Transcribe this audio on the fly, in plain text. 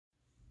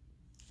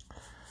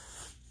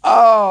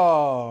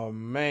Oh,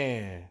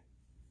 man.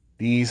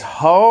 These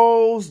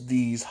hoes.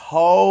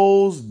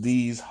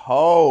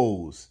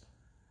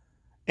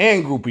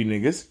 And groupie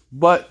niggas.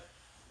 But,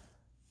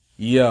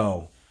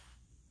 yo.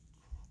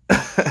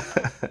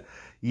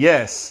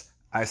 Yes,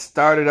 I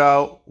started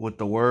out with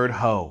the word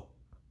hoe.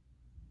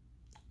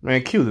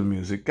 Man, cue the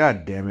music.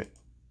 God damn it.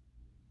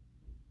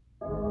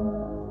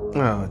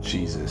 Oh,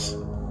 Jesus.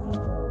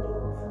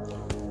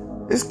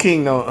 This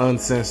King No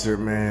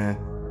Uncensored,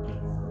 man.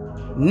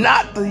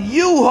 Not the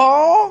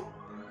U-Haul.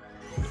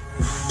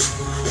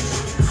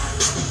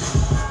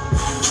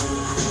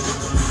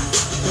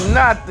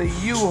 Not the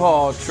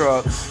U-Haul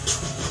trucks.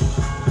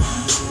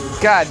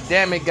 God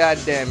damn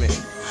it.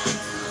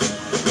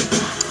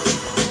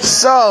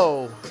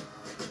 So,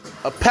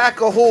 a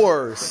pack of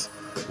whores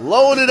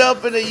loaded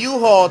up in a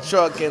U-Haul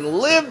truck and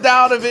lived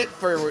out of it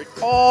for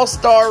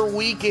All-Star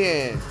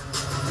Weekend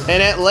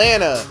in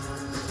Atlanta.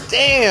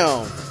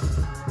 Damn.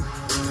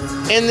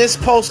 In this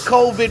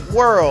post-COVID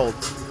world,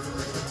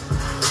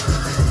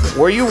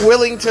 were you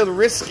willing to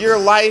risk your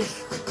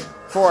life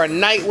for a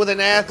night with an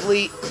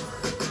athlete?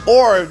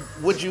 Or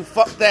would you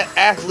fuck that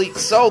athlete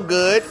so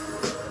good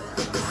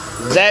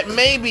that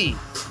maybe,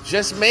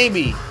 just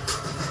maybe,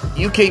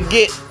 you can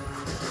get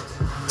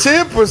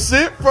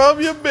 10% from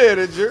your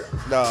manager?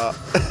 Nah.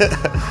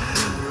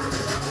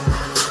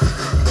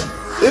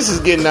 This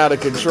is getting out of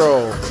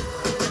control.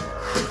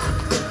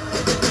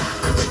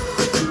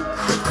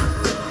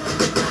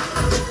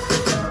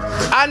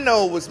 I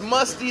know it was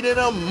musty than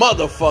a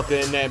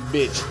motherfucker in that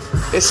bitch.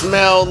 It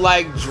smelled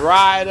like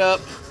dried up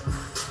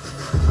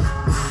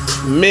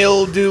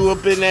mildew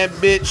up in that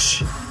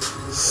bitch.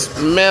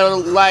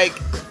 Smelled like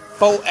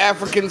 4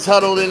 Africans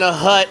huddled in a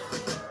hut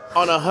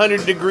on a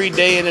 100-degree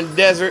day in the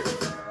desert.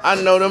 I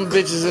know them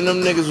bitches and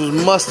them niggas was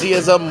musty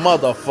as a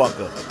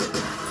motherfucker.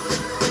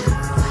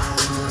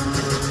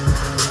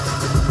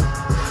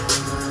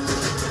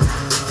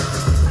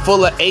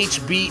 Full of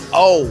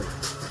HBO.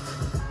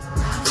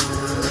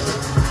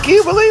 Can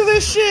you believe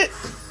this shit?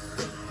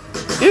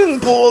 You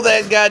can pull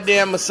that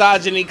goddamn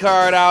misogyny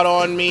card out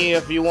on me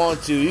if you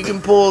want to. You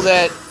can pull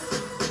that,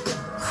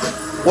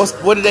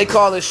 what do they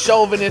call it,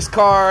 chauvinist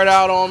card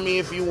out on me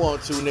if you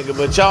want to, nigga.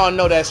 But y'all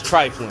know that's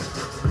trifling.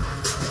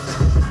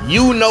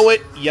 You know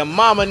it, your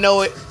mama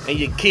know it, and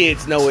your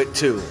kids know it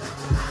too.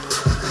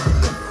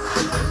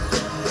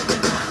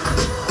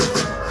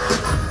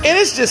 And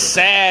it's just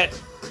sad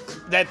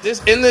that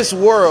in this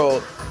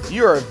world,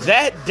 you're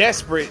that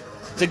desperate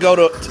to go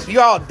to,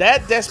 y'all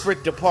that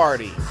desperate to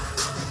party.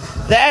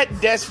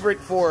 That desperate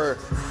for,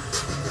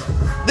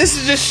 this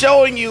is just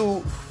showing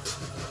you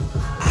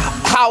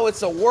how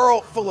it's a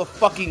world full of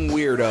fucking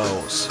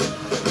weirdos.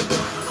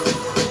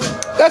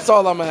 That's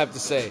all I'm gonna have to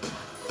say.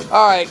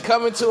 Alright,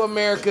 Coming to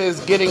America is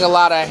getting a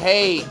lot of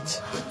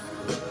hate.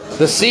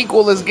 The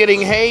sequel is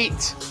getting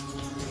hate.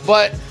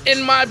 But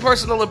in my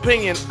personal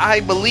opinion,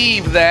 I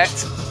believe that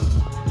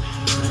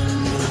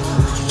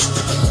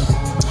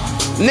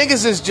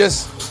niggas is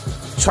just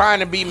trying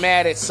to be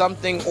mad at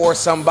something or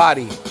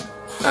somebody.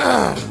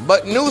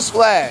 But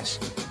newsflash,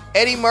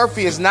 Eddie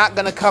Murphy is not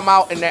going to come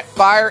out in that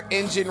fire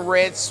engine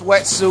red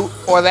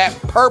sweatsuit or that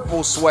purple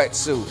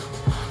sweatsuit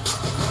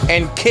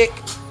and kick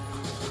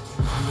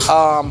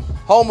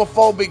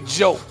homophobic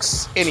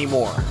jokes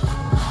anymore.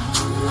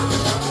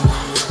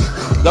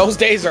 Those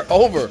days are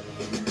over.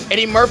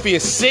 Eddie Murphy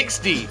is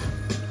 60.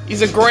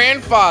 He's a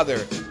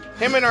grandfather.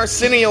 Him and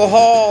Arsenio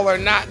Hall are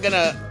not going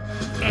to...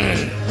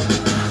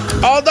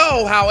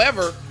 Although,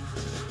 however,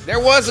 there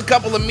was a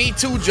couple of Me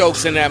Too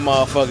jokes in that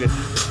motherfucker.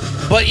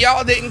 But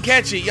y'all didn't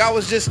catch it. Y'all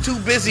was just too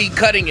busy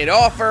cutting it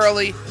off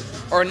early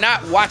or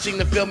not watching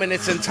the film in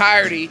its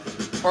entirety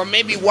or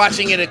maybe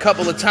watching it a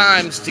couple of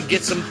times to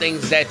get some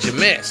things that you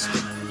missed.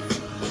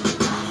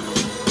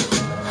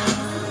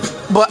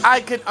 But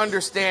I could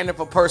understand if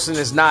a person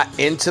is not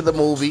into the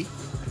movie.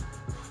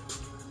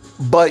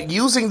 But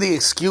using the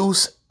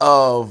excuse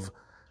of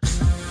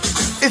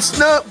it's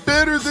not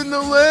better than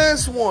the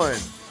last one.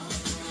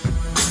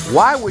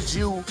 Why would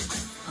you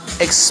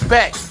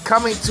expect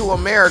Coming to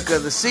America,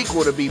 the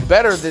sequel, to be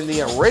better than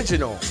the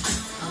original?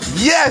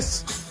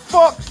 Yes!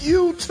 Fuck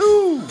you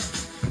too!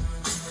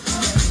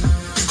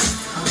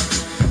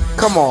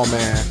 Come on,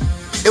 man.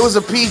 It was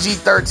a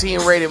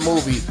PG-13 rated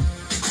movie.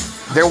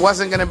 There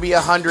wasn't going to be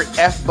 100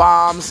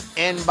 F-bombs,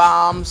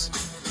 N-bombs.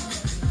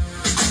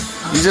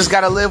 You just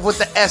got to live with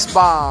the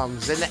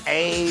S-bombs and the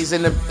A's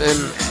and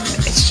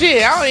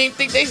shit, I don't even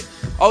think they...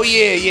 Oh,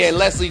 yeah,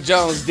 Leslie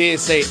Jones did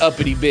say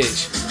uppity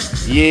bitch.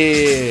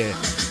 Yeah.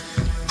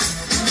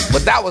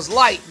 But that was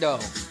light,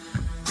 though.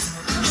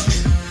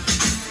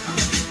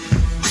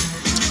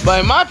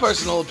 But in my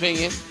personal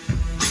opinion,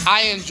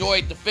 I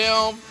enjoyed the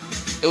film.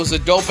 It was a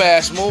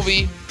dope-ass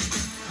movie.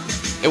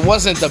 It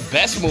wasn't the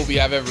best movie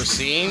I've ever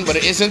seen, but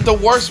it isn't the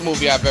worst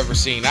movie I've ever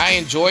seen. I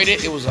enjoyed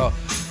it. It was a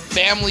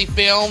family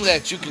film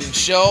that you can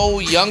show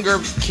younger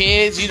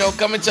kids. You know,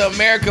 Coming to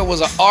America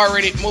was an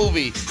R-rated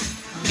movie.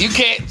 You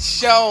can't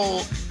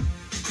show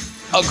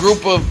a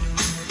group of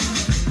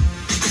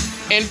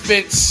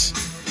infants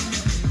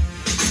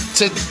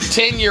to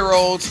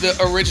 10-year-olds the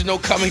original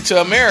Coming to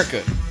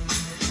America.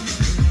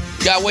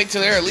 You gotta wait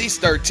till they're at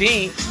least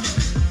 13.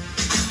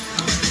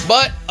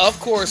 But, of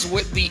course,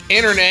 with the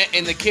internet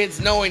and the kids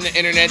knowing the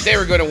internet, they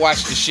were going to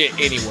watch the shit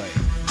anyway.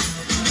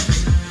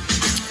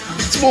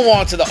 Let's move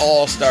on to the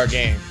All-Star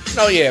Game.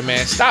 No, yeah,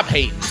 man. Stop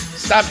hating.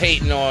 Stop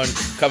hating on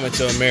Coming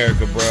to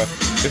America, bro.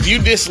 If you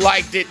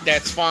disliked it,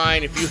 that's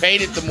fine. If you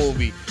hated the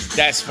movie,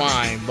 that's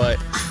fine. But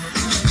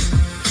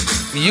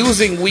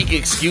using weak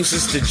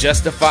excuses to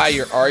justify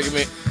your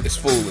argument is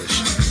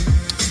foolish.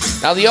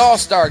 Now, the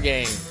All-Star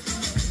Game.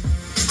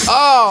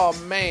 Oh,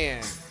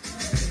 man.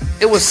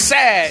 It was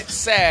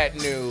sad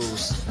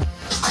news.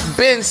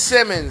 Ben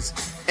Simmons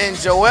and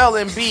Joel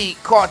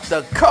Embiid caught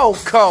the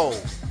coco.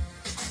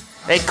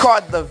 They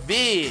caught the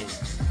vid.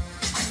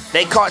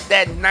 They caught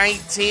that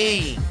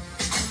 19.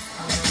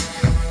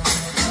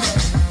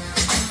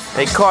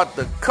 They caught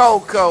the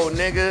coco,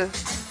 nigga.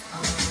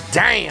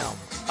 Damn.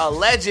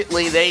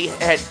 Allegedly, they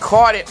had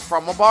caught it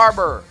from a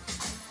barber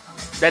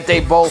that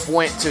they both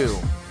went to.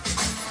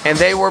 And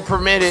they were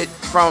permitted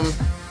from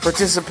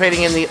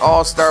participating in the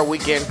All-Star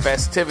Weekend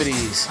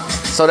festivities.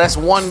 So that's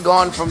one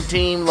gone from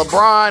Team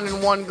LeBron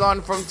and one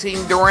gone from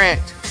Team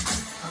Durant.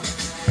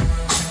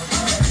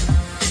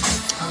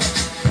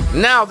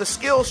 Now, the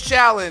Skills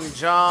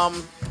Challenge.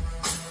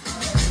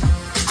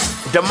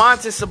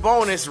 Domantas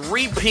Sabonis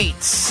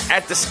repeats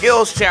at the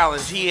Skills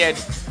Challenge. He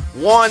had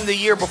won the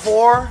year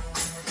before.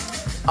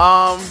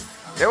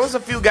 There was a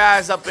few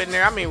guys up in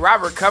there. I mean,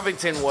 Robert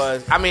Covington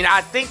was. I mean, I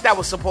think that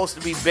was supposed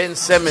to be Ben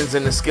Simmons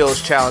in the Skills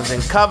Challenge,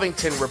 and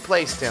Covington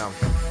replaced him.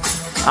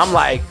 I'm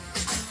like,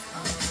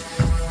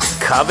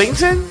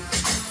 Covington?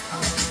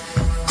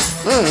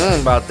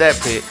 About that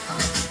pick.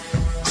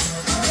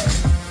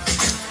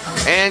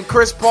 And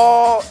Chris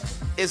Paul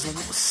is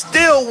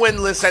still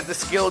winless at the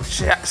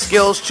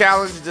Skills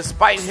Challenge,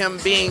 despite him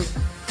being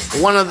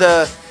one of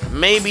the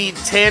maybe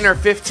 10 or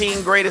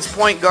 15 greatest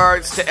point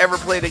guards to ever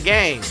play the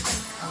game.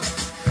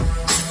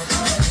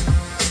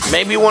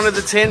 Maybe one of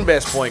the 10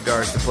 best point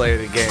guards to play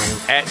the game.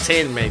 At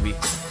 10, maybe.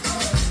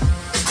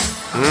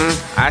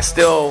 I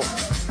still,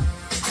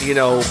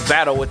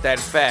 battle with that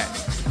fact.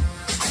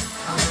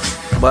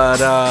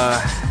 But,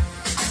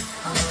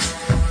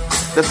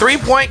 the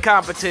three-point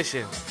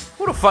competition.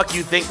 Who the fuck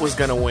you think was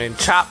going to win?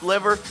 Chopped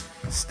liver?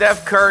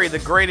 Steph Curry, the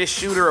greatest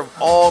shooter of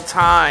all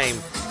time,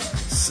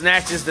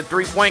 snatches the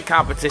three-point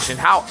competition.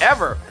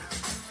 However,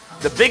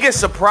 the biggest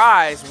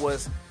surprise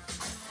was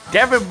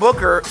Devin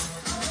Booker,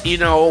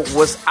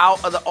 was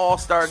out of the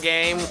All-Star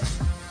game,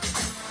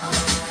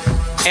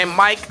 and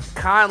Mike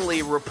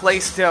Conley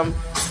replaced him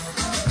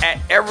at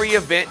every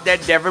event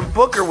that Devin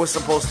Booker was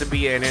supposed to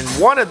be in. And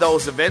one of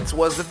those events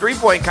was the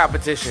three-point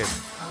competition.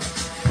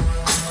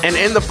 And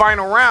in the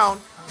final round,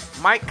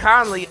 Mike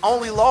Conley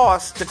only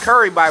lost to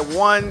Curry by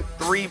one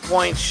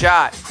three-point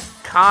shot.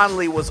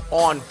 Conley was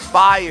on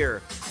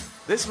fire.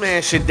 This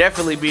man should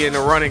definitely be in the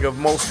running of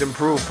most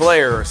improved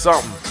player or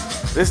something.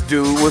 This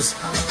dude was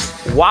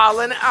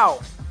wilding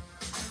out.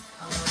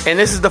 And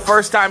this is the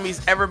first time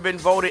he's ever been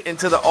voted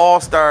into the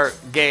All-Star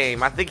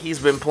game. I think he's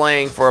been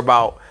playing for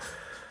about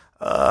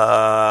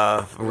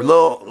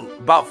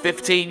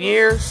 15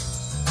 years.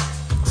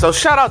 So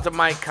shout out to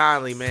Mike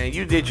Conley, man.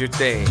 You did your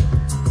thing.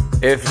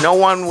 If no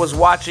one was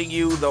watching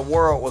you, the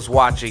world was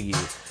watching you.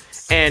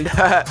 And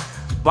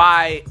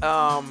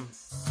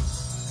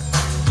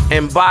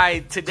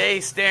by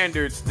today's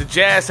standards, the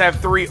Jazz have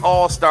 3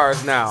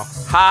 All-Stars now.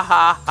 Ha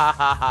ha ha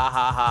ha ha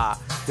ha ha.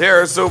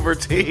 They're a super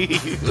team.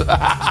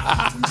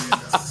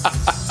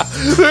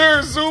 They're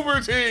a super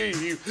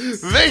team.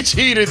 They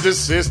cheated the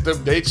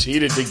system. They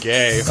cheated the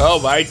game. Oh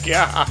my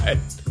God.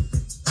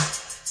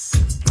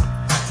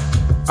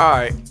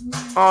 Alright.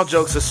 All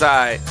jokes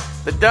aside.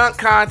 The dunk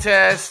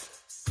contest.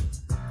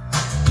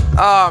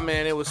 Oh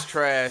man, it was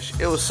trash.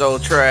 It was so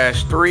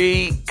trash.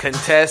 3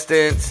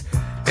 contestants.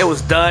 It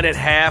was done at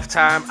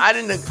halftime.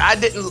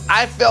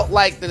 I felt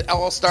like the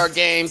All-Star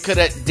game could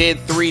have did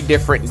 3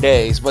 different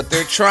days, but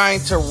they're trying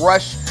to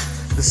rush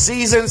the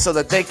season so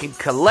that they can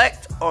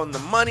collect on the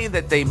money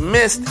that they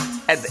missed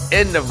at the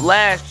end of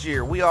last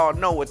year. We all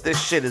know what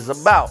this shit is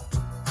about.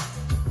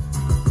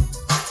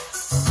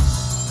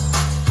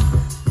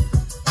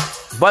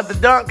 But the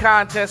dunk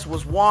contest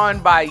was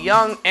won by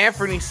young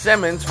Anthony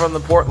Simmons from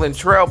the Portland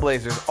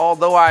Trailblazers.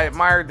 Although I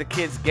admired the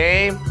kid's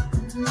game,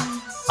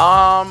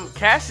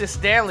 Cassius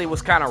Stanley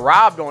was kind of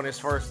robbed on his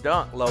first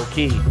dunk,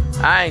 low-key.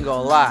 I ain't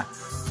gonna lie.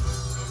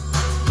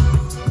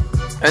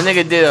 That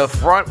nigga did a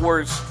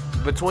frontwards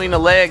between the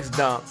legs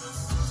dunk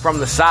from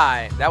the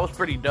side. That was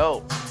pretty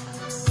dope.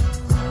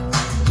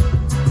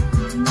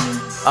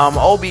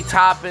 Obi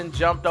Toppin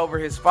jumped over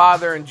his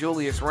father and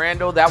Julius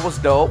Randle. That was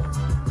dope.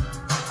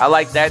 I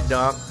like that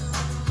dunk.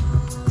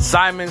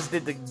 Simons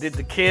did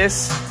the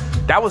kiss.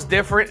 That was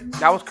different.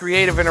 That was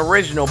creative and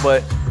original,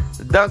 but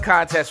the dunk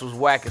contest was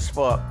whack as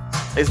fuck.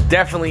 It's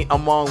definitely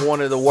among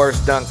one of the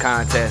worst dunk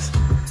contests.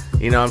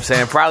 You know what I'm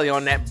saying? Probably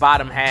on that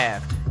bottom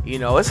half.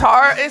 It's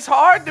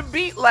hard to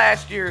beat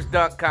last year's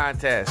dunk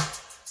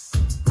contest.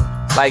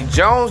 Like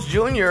Jones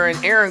Jr.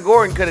 and Aaron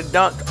Gordon could have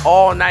dunked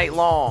all night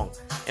long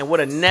and would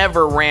have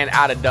never ran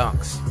out of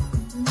dunks.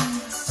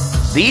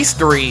 These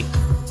three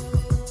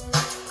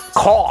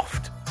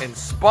coughed and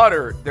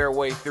sputtered their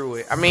way through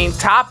it. I mean,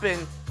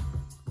 Toppin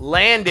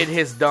landed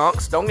his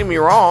dunks, don't get me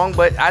wrong,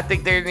 but I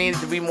think there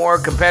needed to be more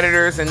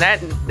competitors, and that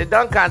the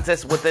dunk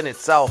contest within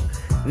itself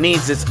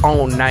needs its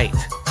own night.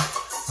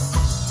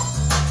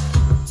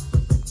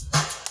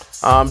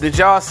 Did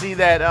y'all see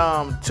that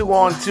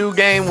 2-on-2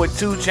 game with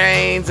 2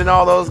 Chainz and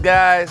all those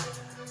guys?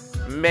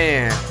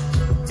 Man,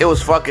 it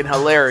was fucking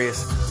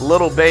hilarious.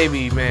 Little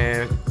baby,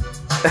 man.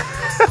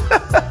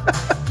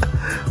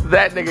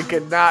 That nigga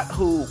could not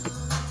hoop.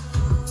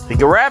 He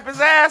can rap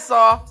his ass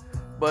off,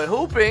 but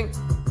hooping,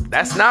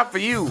 that's not for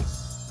you.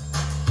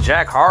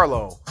 Jack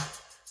Harlow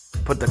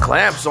put the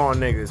clamps on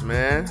niggas,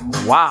 man.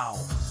 Wow.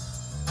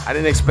 I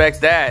didn't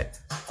expect that.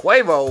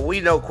 Quavo, we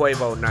know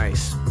Quavo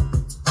nice.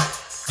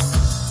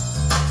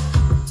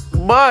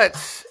 But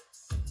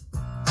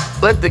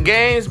let the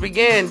games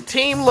begin.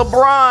 Team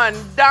LeBron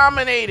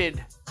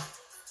dominated.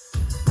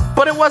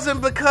 But it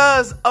wasn't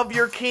because of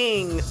your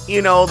king,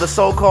 you know, the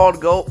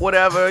so-called GOAT,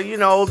 whatever. You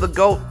know, the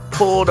GOAT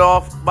pulled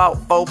off about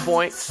 4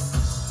 points.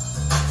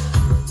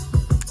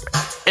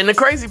 And the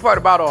crazy part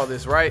about all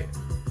this, right?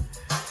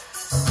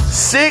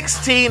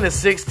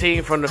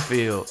 16-16 from the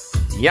field.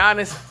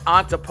 Giannis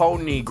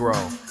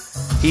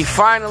Antetokounmpo. He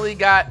finally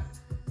got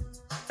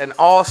an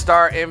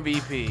all-star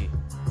MVP.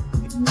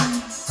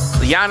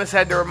 Giannis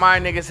had to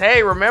remind niggas,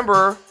 hey,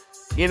 remember,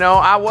 you know,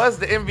 I was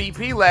the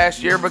MVP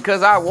last year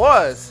because I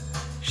was.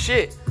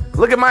 Shit,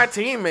 look at my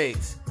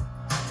teammates.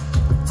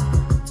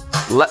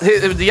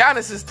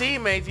 Giannis's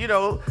teammates, you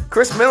know,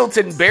 Chris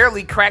Middleton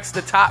barely cracks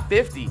the top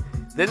 50.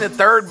 Then the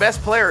third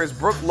best player is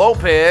Brook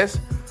Lopez,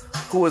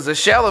 who was a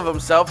shell of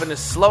himself and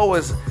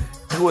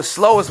who is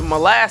slow as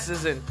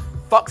molasses and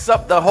fucks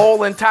up the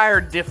whole entire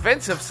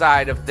defensive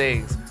side of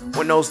things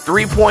when those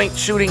three-point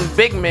shooting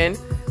big men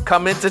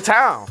come into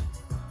town.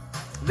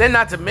 Then,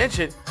 not to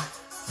mention,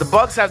 the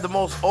Bucks have the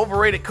most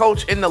overrated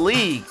coach in the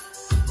league.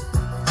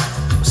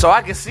 So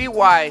I can see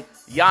why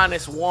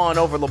Giannis won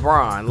over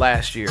LeBron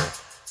last year.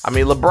 I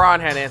mean,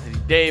 LeBron had Anthony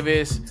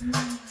Davis,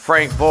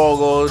 Frank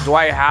Vogel,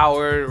 Dwight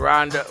Howard,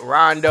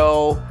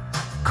 Rondo,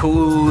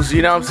 Kuz,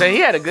 you know what I'm saying? He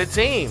had a good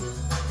team.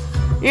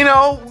 You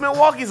know,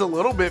 Milwaukee's a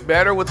little bit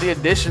better with the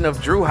addition of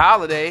Drew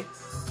Holiday.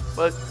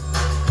 But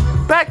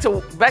back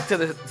to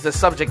the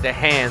subject at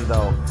hand,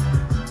 though.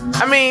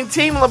 I mean,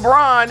 Team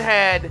LeBron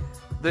had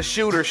the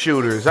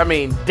shooters. I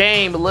mean,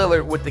 Dame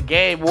Lillard with the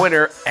game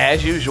winner,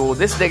 as usual.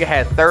 This nigga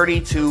had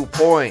 32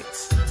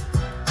 points.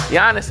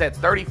 Giannis had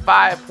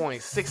 35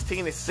 points,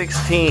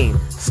 16-16.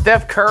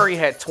 Steph Curry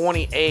had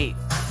 28.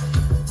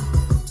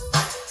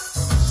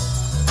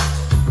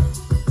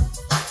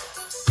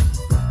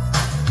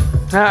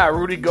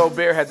 Rudy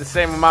Gobert had the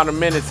same amount of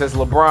minutes as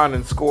LeBron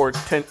and scored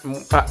 10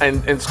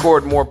 and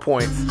scored more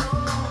points.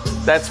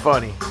 That's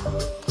funny.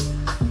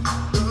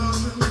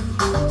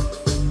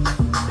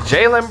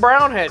 Jaylen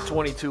Brown had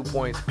 22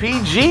 points.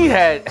 PG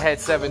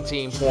had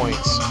 17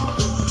 points.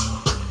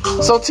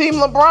 So Team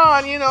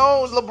LeBron, you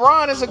know,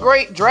 LeBron is a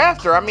great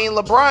drafter. I mean,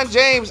 LeBron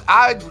James,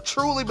 I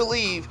truly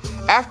believe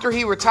after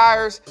he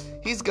retires,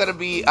 he's going to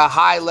be a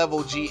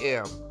high-level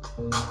GM.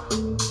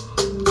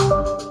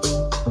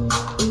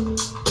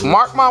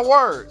 Mark my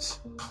words.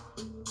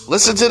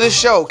 Listen to this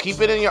show. Keep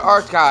it in your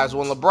archives.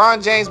 When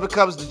LeBron James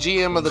becomes the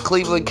GM of the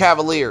Cleveland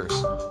Cavaliers,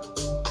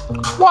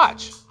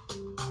 watch.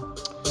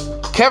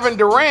 Kevin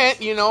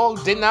Durant, you know,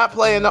 did not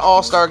play in the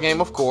All-Star game,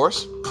 of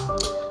course.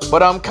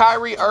 But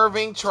Kyrie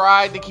Irving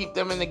tried to keep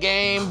them in the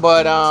game.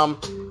 But,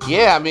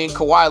 yeah, I mean,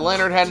 Kawhi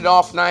Leonard had an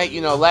off night.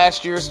 You know,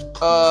 last year's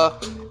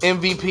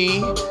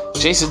MVP.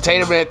 Jason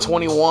Tatum had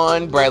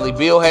 21. Bradley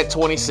Beal had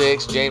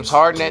 26. James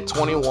Harden had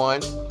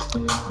 21.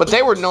 But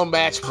they were no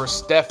match for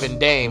Steph and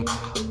Dame.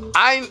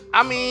 I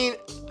mean,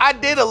 I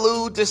did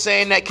allude to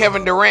saying that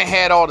Kevin Durant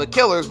had all the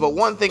killers. But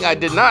one thing I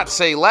did not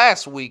say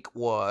last week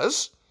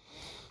was,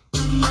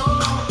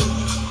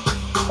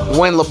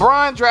 when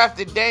LeBron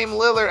drafted Dame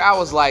Lillard, I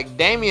was like,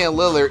 Damian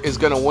Lillard is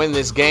going to win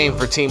this game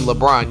for Team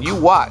LeBron. You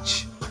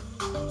watch.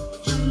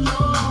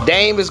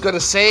 Dame is going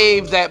to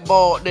save that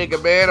bald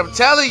nigga, man. I'm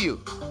telling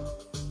you.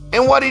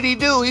 And what did he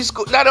do? He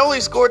not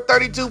only scored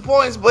 32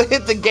 points, but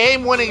hit the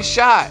game-winning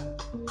shot.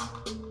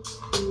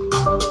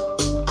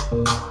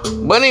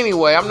 But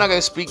anyway, I'm not going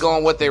to speak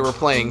on what they were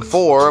playing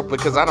for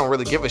because I don't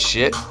really give a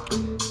shit.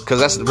 Because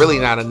that's really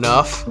not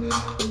enough.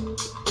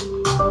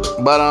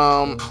 But,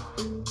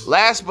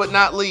 last but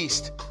not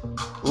least,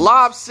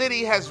 Lob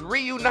City has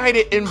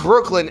reunited in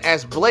Brooklyn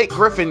as Blake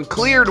Griffin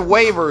cleared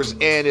waivers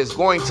and is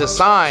going to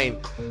sign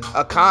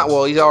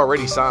well, he's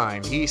already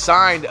signed. He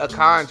signed a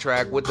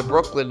contract with the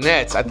Brooklyn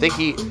Nets. I think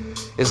he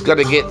is going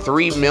to get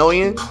 $3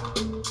 million.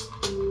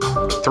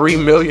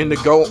 $3 million to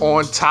go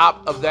on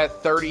top of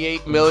that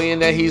 $38 million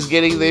that he's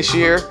getting this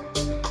year.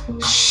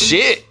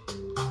 Shit.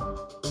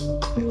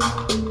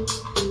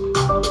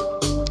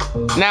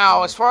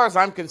 Now, as far as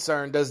I'm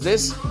concerned, does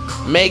this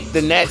make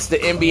the Nets the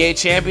NBA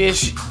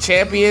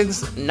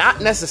champions?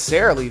 Not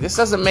necessarily. This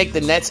doesn't make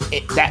the Nets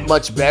that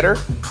much better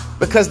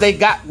because they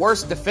got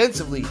worse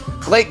defensively.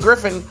 Blake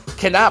Griffin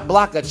cannot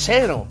block a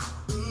channel.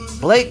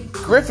 Blake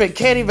Griffin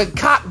can't even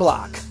cock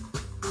block.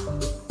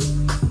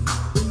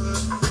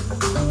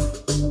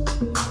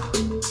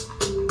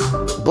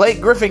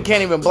 Blake Griffin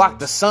can't even block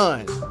the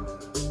sun.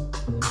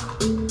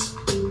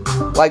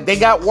 Like, they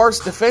got worse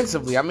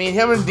defensively. I mean,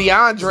 him and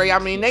DeAndre, I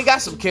mean, they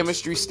got some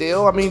chemistry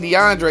still. I mean,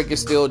 DeAndre can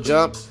still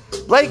jump.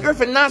 Blake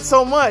Griffin, not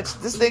so much.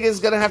 This nigga is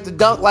going to have to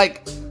dunk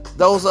like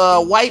those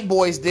white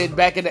boys did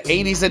back in the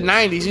 80s and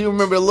 90s. You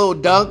remember the little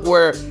dunk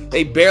where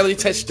they barely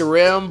touched the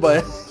rim,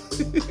 but...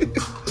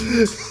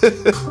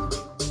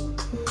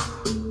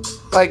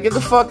 Like, get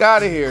the fuck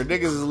out of here.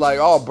 Niggas is like,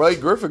 oh,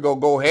 Blake Griffin gonna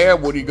go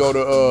ham when he go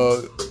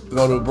to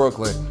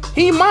Brooklyn.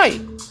 He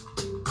might.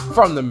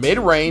 From the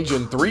mid-range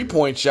and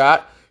three-point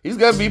shot. He's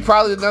going to be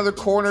probably another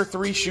corner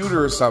 3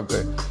 shooter or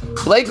something.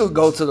 Blake will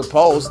go to the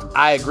post.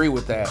 I agree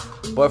with that.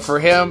 But for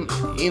him,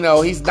 you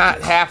know, he's not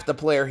half the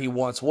player he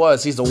once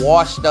was. He's a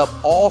washed-up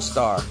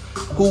all-star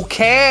who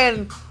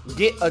can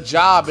get a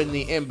job in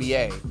the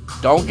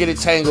NBA. Don't get it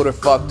tangled or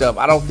fucked up.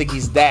 I don't think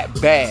he's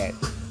that bad.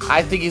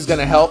 I think he's going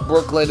to help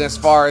Brooklyn as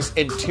far as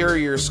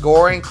interior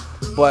scoring.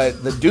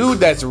 But the dude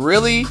that's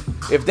really,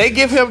 if they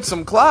give him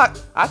some clock,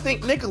 I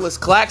think Nicholas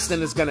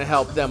Claxton is going to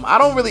help them. I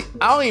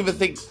don't even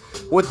think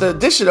with the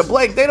addition of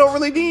Blake, they don't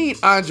really need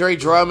Andre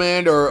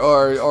Drummond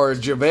or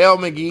JaVale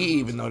McGee,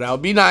 even though that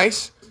would be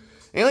nice.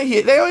 They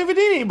don't even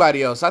need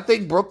anybody else. I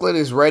think Brooklyn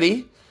is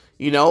ready,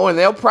 you know, and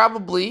they'll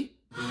probably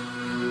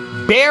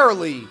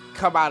barely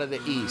come out of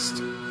the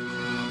East.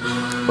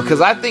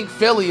 Because I think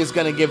Philly is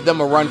going to give them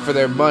a run for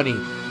their money,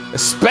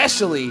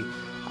 especially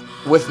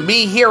with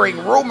me hearing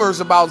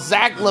rumors about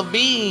Zach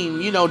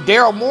LaVine. You know,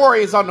 Daryl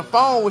Morey is on the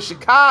phone with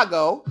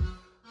Chicago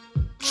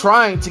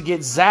trying to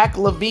get Zach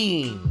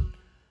LaVine.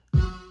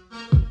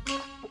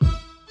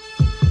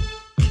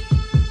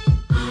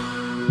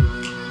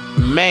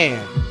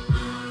 Man,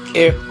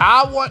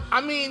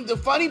 the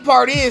funny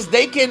part is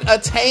they can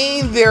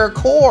attain their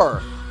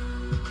core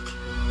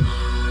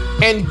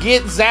and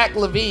get Zach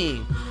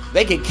LaVine.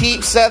 They can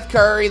keep Seth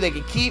Curry. They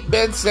can keep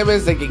Ben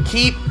Simmons. They can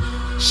keep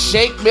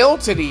Shake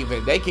Milton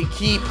even. They can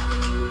keep...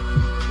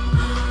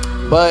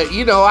 But,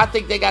 you know, I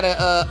think they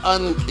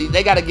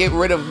gotta get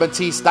rid of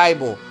Matisse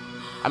Thybulle.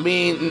 I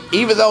mean,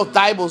 even though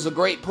Thybulle's a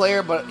great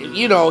player, but,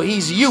 you know,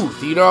 he's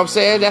youth. You know what I'm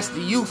saying? That's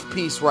the youth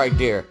piece right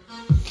there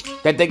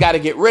that they got to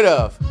get rid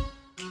of.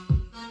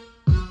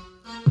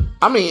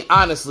 I mean,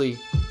 honestly,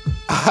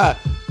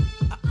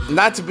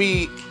 not to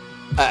be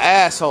an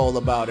asshole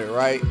about it,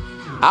 right?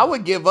 I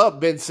would give up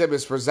Ben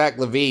Simmons for Zach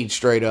LaVine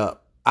straight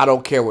up. I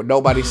don't care what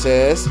nobody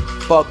says.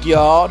 Fuck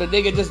y'all. The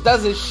nigga just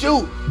doesn't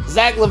shoot.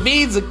 Zach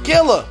LaVine's a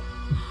killer.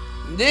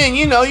 And then,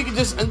 you know, you can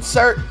just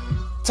insert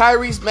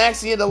Tyrese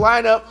Maxey in the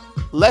lineup.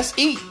 Let's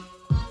eat.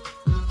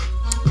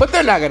 But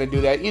they're not going to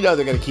do that. You know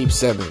they're going to keep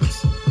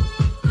Simmons.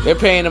 They're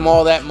paying him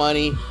all that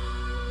money.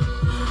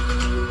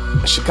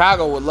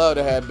 Chicago would love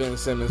to have Ben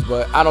Simmons,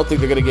 but I don't think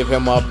they're going to give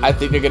him up. I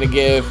think they're going to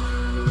give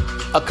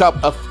a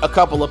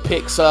couple of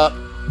picks up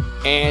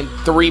and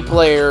 3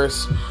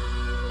 players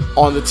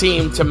on the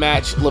team to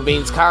match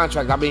LaVine's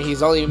contract. I mean,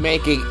 he's only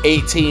making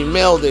 $18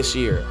 million this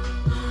year.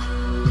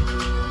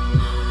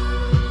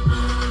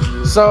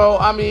 So,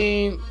 I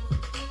mean,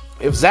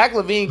 if Zach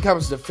LaVine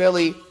comes to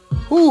Philly,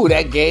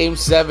 that Game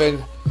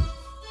 7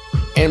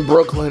 in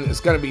Brooklyn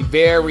is going to be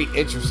very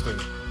interesting.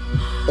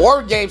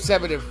 Or Game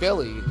 7 in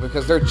Philly,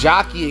 because they're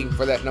jockeying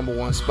for that number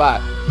 1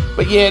 spot.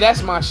 But yeah,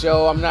 that's my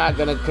show. I'm not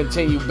going to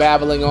continue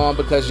babbling on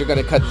because you're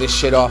going to cut this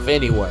shit off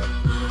anyway.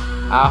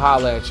 I'll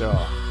holla at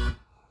y'all.